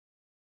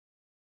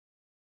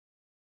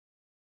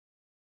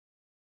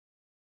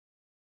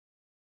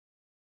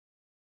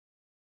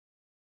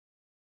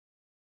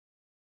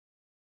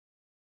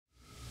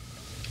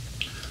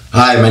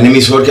Hi, my name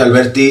is Jorge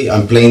Alberti.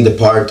 I'm playing the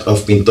part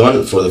of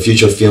Pinton for the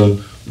future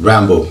film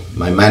Rambo.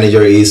 My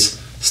manager is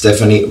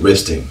Stephanie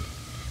Ripstein.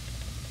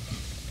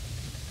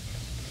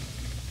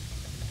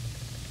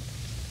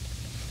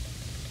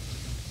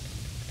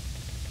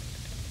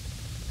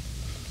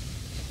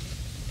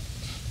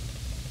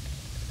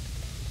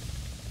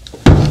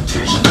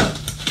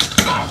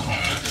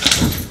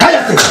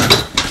 ¡Cállate!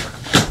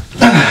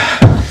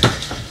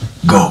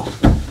 Go.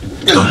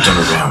 Don't turn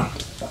around.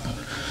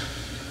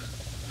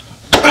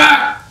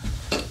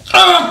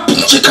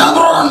 ¡Pinche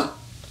cabrón!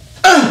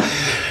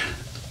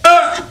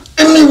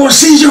 ¡En mi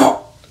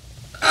bolsillo!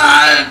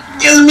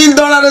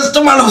 $10,000,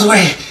 tómalos,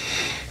 güey.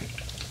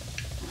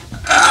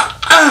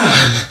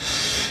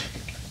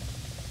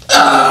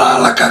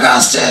 La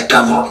cagaste,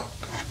 cabrón.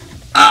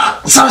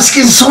 ¿Sabes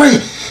quién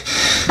soy?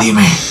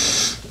 Dime.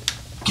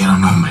 Quiero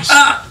nombres.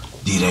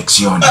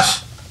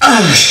 Direcciones.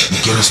 Y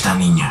quiero esta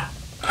niña.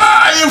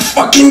 You're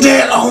fucking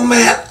dead, old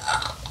man.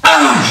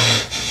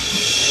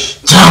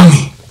 Tell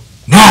me.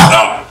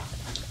 Now.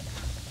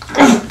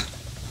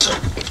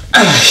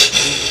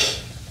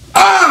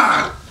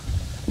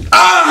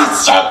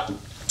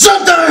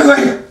 ¡Suéltame,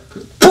 güey!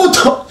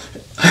 ¡Puto!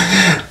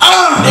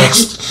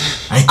 Next.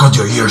 I cut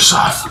your ears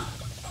off.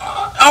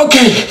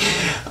 Okay.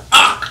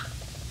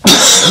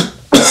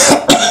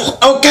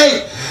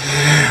 Okay.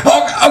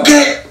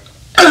 Okay.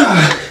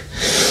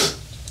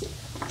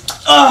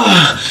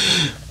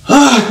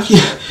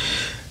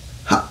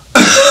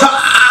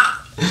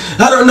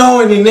 I don't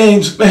know any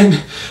names,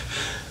 man.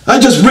 I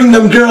just bring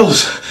them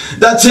girls.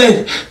 That's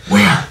it.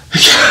 Where?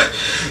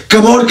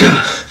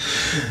 Camorca,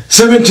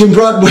 17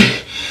 Broadway,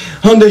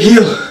 on the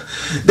hill.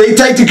 They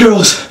take the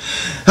girls.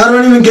 I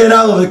don't even get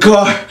out of the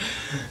car.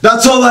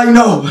 That's all I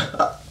know.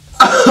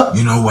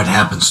 You know what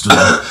happens to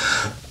them?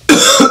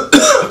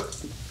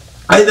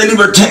 I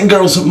deliver 10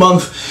 girls a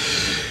month.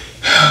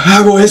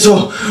 Hago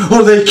eso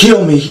or they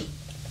kill me.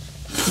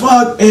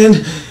 Fuck,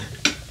 man.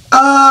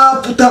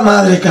 Puta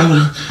madre,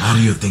 cabrón. How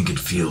do you think it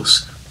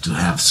feels to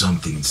have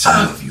something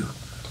inside of you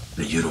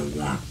that you don't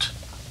want?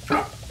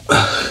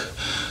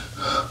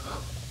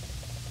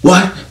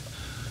 What?